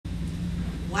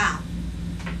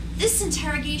This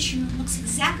interrogation room looks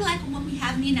exactly like what we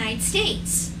have in the United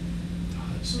States.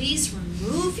 Please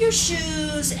remove your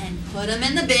shoes and put them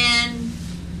in the bin.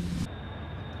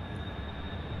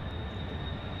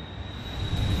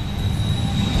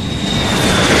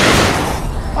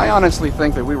 I honestly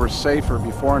think that we were safer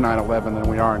before 9/11 than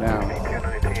we are now.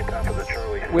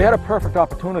 We had a perfect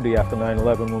opportunity after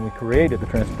 9/11 when we created the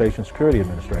Transportation Security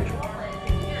Administration.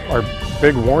 Our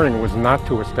big warning was not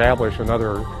to establish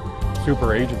another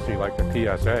super agency like the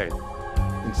TSA.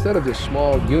 Instead of this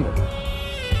small unit,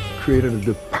 created a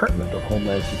Department of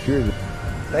Homeland Security.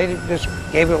 They just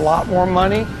gave it a lot more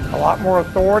money, a lot more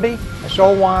authority. It's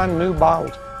old wine, new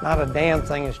bottles. Not a damn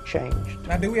thing has changed.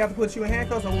 Now, do we have to put you in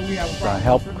handcuffs, or will we have a problem? I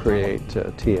helped create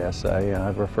TSA, and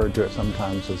I've referred to it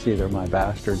sometimes as either my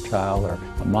bastard child or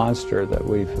a monster that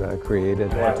we've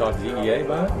created. You want to talk to the EEA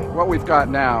about it? What we've got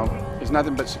now is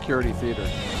nothing but security theater.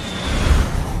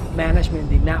 Management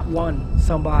did not want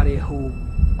somebody who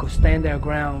could stand their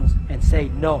grounds and say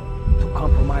no to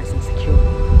compromising security.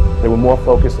 They were more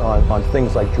focused on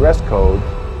things like dress code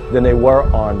than they were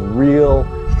on real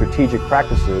strategic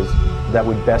practices that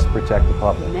would best protect the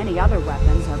public. Many other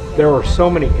weapons are... There were so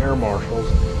many air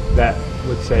marshals that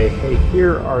would say, hey,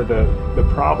 here are the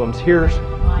problems. Here's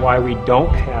why we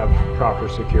don't have proper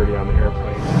security on the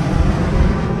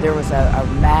airplane. There was a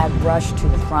mad rush to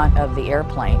the front of the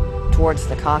airplane towards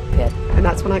the cockpit. And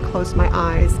that's when I closed my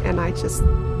eyes and I just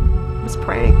was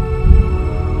praying.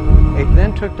 They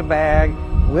then took the bag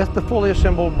with the fully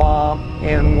assembled bomb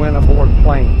and went aboard the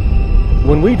plane.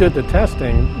 When we did the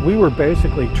testing, we were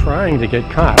basically trying to get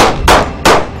caught.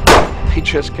 They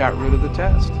just got rid of the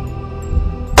test.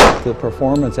 The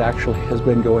performance actually has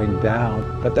been going down,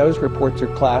 but those reports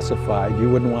are classified. You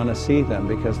wouldn't want to see them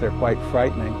because they're quite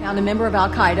frightening. Found a member of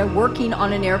Al-Qaeda working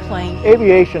on an airplane.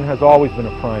 Aviation has always been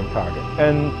a prime target,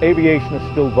 and aviation is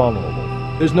still vulnerable.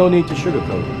 There's no need to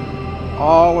sugarcoat it.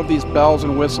 All of these bells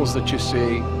and whistles that you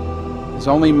see is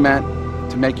only meant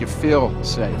to make you feel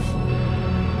safe.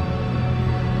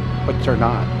 But they're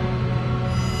not.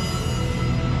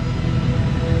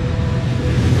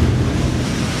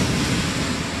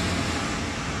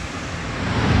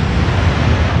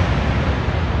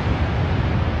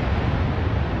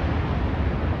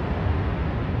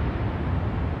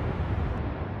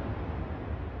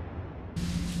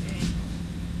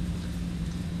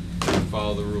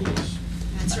 Follow the rules.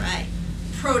 That's right.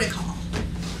 Protocol.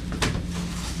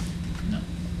 No.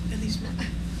 At least not.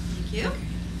 Thank you.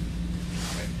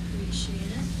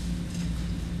 Appreciate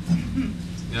it.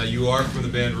 Now, you are from the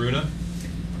band Runa?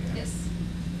 Yes.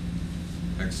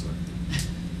 Excellent.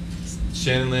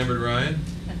 Shannon Lambert-Ryan?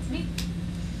 That's me.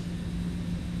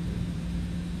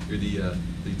 You're the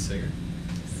lead singer?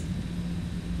 Yes.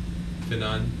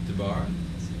 Finan Debar?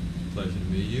 Pleasure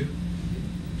to meet you.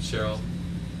 Cheryl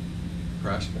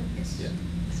Crashker? Yes. Yeah.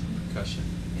 Percussion.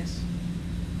 Yes.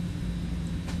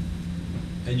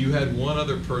 And you had one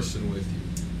other person with you,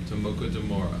 Tomoko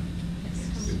Demora.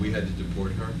 Yes. We had to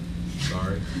deport her.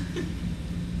 Sorry.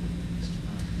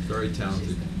 Very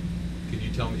talented. Can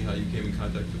you tell me how you came in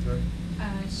contact with her?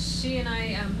 She and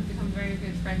I have become very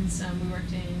good friends. We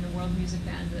worked in a world music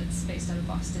band that's based out of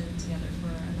Boston together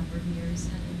for a number of years,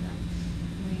 and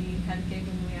we had a gig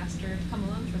and we asked her to come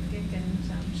along for the gig, and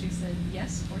she said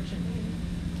yes, fortunately, and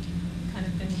kind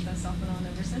of been with us off and on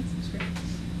ever since. It was great.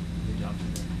 We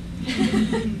adopted her.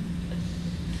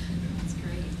 That's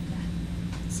great. Yeah.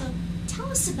 So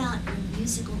tell us about your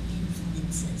musical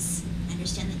influences. I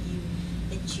understand that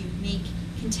you make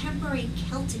contemporary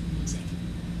Celtic music,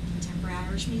 contemporary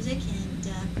Irish music, and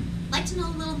I'd like to know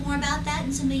a little more about that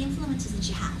and some of the influences that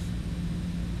you have.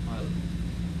 Well,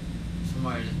 from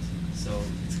Ireland, so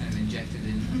it's kind of injected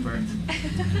in at birth.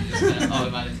 You just kind of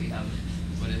automatically have it.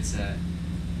 But it's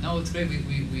no, it's great.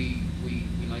 We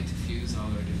like to fuse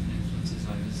all our different influences.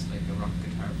 I was like a rock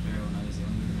guitar player when I was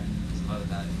younger, and there's a lot of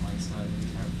that in my style of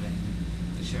guitar playing.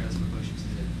 And Cheryl's percussion is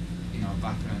a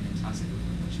background in classical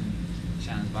percussion.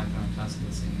 Shannon's background in classical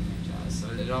singing and jazz.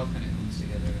 So it all kind of comes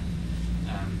together.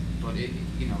 But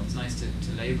it's nice to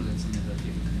label it something that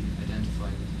people can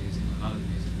identify with music. A lot of the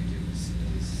music we do is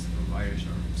of Irish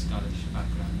or Scottish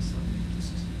background, so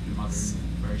just a modern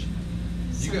version of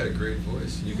it. You got a great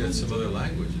voice. You got some other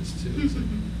languages too. Is it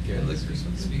Gaelic or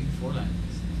something? Speaking 4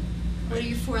 languages. What are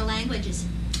your 4 languages?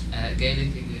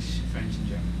 Gaelic, English, French, and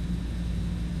German.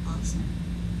 Awesome.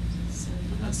 So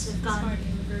you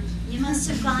must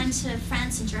have gone to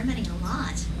France and Germany a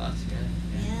lot. A lot,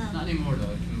 yeah. Not anymore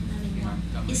though.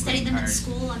 You studied them in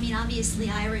school. I mean, obviously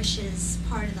Irish is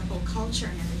part of the whole culture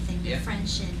and everything. But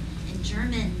French and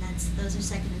German, those are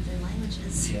second and third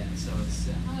languages. Yeah, so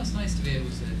it's nice to be able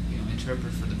to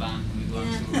interpret for the band when we go on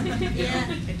tour.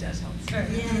 Yeah. It does help. Yeah,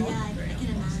 I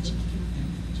can imagine.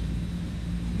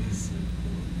 So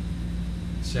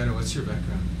cool. Shannon, what's your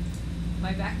background?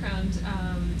 My background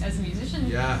as a musician.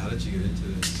 Yeah, how did you get into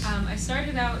this? I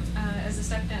started out as a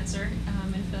step dancer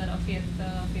in Philadelphia at the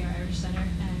Philadelphia Irish Center,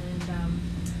 and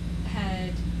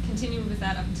had continued with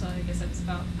that up until I guess I was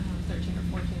about 13 or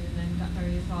 14, and then got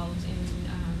very involved in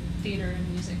theater and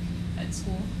music at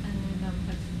school, and have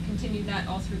continued that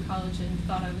all through college, and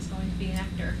thought I was going to be an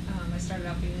actor. I started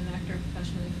out being an actor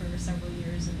professionally for several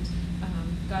years, and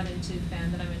got into the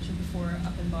band that I mentioned before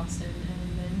up in Boston,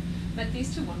 and then met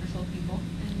these two wonderful people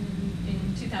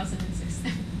in 2006.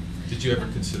 Did you ever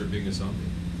consider being a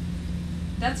zombie?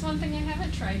 That's one thing I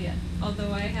haven't tried yet,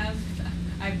 although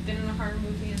I've been in a horror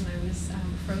movie and I was a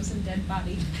frozen dead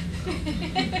body.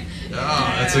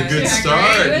 Oh, that's a good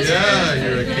start. Yeah,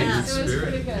 you're a kindred spirit. It was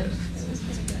pretty good. It was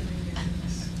pretty good.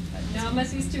 But no, I met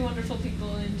these two wonderful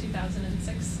people in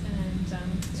 2006, and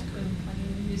I've been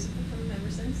playing music with them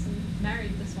ever since, and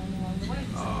married this one along the way.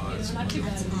 So, that's not too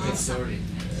bad. That's Good story.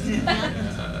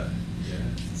 Yeah.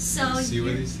 So see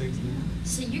where these things lead.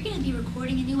 So you're going to be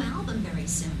recording a new album very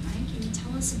soon, right? Can you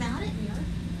tell us about it? We are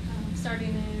starting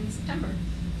in September.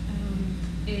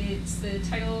 It's the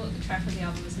title track of the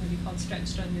album is going to be called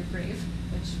 "Stretched on Your Grave,"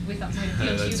 which we thought might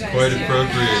appeal to you guys. That's quite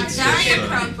appropriate. Very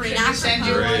appropriate. Can we send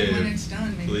you one when it's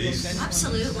done? Maybe Please. we'll send you one.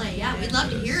 Absolutely. Yeah, we'd love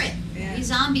to hear it. Yeah. We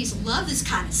zombies love this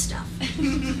kind of stuff.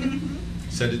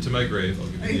 Send it to my grave. I'll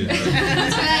give you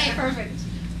That's right.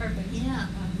 Perfect. Yeah.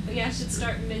 But yeah, I should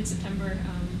start mid-September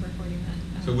recording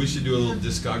that. So we should do a little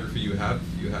discography. You have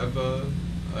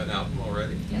an album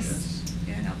already? Yes.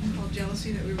 Yeah, an album called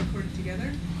Jealousy that we recorded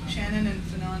together. Shannon and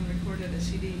Fanon recorded a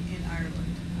CD in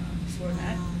Ireland before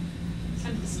that.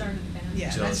 Kind of the start of the band. Yeah,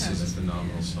 Jealousy is a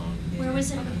phenomenal song. Where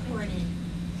was it recorded?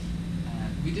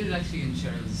 We did it actually in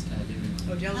Cheryl's living room.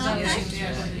 Oh, Jealousy,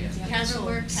 Okay. yeah. Castle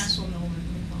Works. Castle Nolan,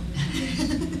 we call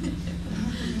it.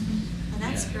 Oh,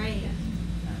 that's great.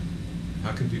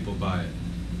 How can people buy it?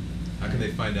 How can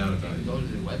they find out about You it? go to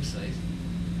the website,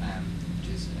 which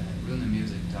is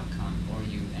runamusic.com or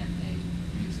UNA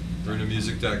music.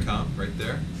 Runamusic.com, right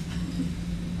there.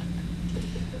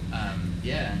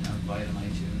 Yeah, and I'll buy it on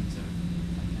iTunes or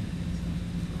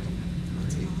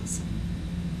That's awesome.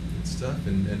 Good stuff.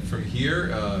 And from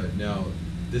here, now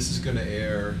this is going to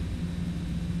air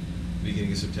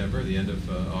beginning of September, the end of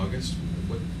August.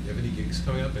 What, you have any gigs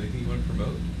coming up? Anything you want to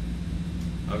promote?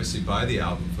 Obviously, buy the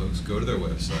album, folks. Go to their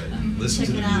website, listen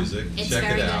to the music,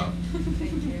 check it out.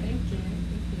 Thank you.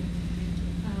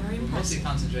 We're mostly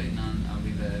concentrating on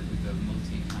we've a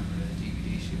multi-camera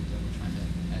DVD shoot that we're trying to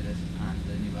edit, and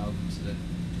the new album, so that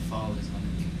the fall is going to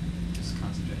be just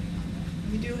concentrating on that.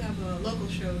 We do have a local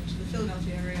show to the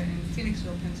Philadelphia area in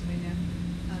Phoenixville, Pennsylvania,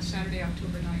 Saturday,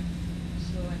 October 9th.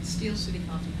 So at Steel City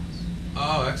Coffee House.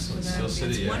 Oh, excellent. So Steel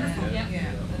City, it's yeah. wonderful.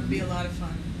 Yeah. It'll be a lot of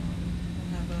fun.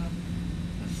 We'll have a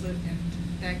flute and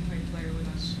bagpipe player with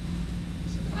us.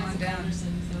 So come on down.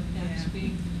 Anderson, so yeah, it should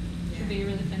be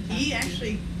really fantastic. He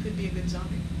actually could be a good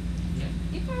zombie. Yeah.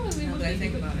 He probably Now would that I be.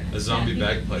 think about it. A zombie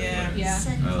bagpipe player. Yeah.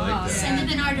 Send, I like that. send him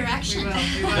in our direction. We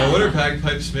will. Now, what are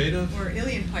bagpipes made of? Or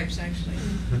Ilian pipes, actually.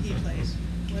 He plays.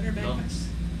 What are bagpipes?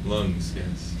 Lungs,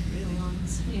 yes. Really?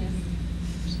 Lungs. Yeah.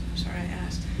 Sorry, I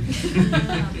asked.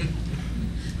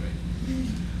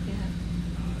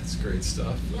 That's great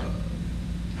stuff. Yeah.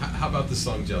 How about the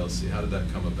song Jealousy? How did that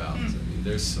come about? I mean,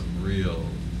 there's some real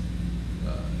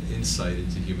insight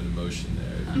into human emotion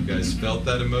there. Have you guys felt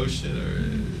that emotion,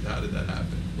 or how did that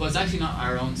happen? Well, it's actually not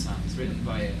our own song. It's written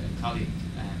by a colleague,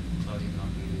 Claudia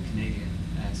Gombe, a Canadian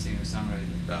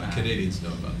singer-songwriter. Canadians know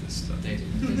about this stuff. They do.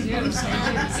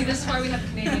 See, this is why we have a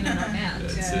Canadian in our band.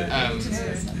 That's it.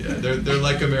 Yeah, they're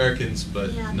like Americans,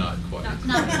 but not quite.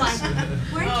 Not quite.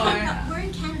 Where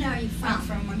in Canada are you from? I'm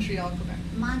from Montreal, Quebec.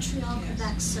 Montreal, Yes.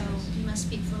 Quebec, so you must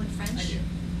speak fluent French? I do.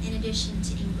 In addition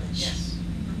to English? Yes.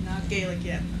 Not Gaelic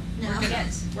yet. No.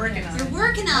 Working on it. You're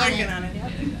working on it. Working on it.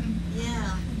 Yep.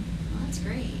 Yeah. Well, that's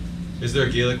great. Is there a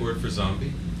Gaelic word for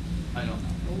zombie? I don't know.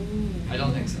 Ooh. I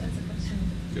don't think so. That's a question.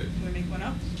 Good. Can we make one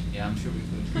up? Yeah, I'm sure we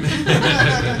could.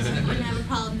 Wouldn't have a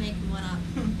problem making one up.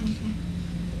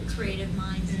 Creative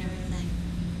minds and everything.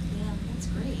 Yeah, that's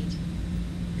great.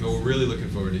 Well, we're really looking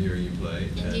forward to hearing you play.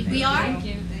 Indeed, and, we are. Thank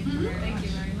you. Thank you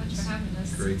very much for having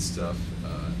us. Great stuff.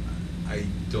 I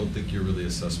don't think you're really a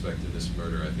suspect in this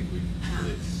murder. I think we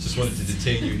really just wanted to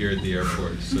detain you here at the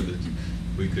airport so that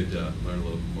we could learn a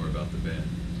little bit more about the band.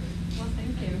 Well,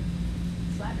 thank you.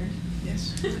 Flattered.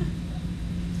 Yes.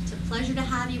 It's a pleasure to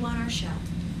have you on our show.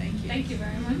 Thank you. Thank you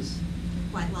very much. You're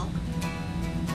quite welcome.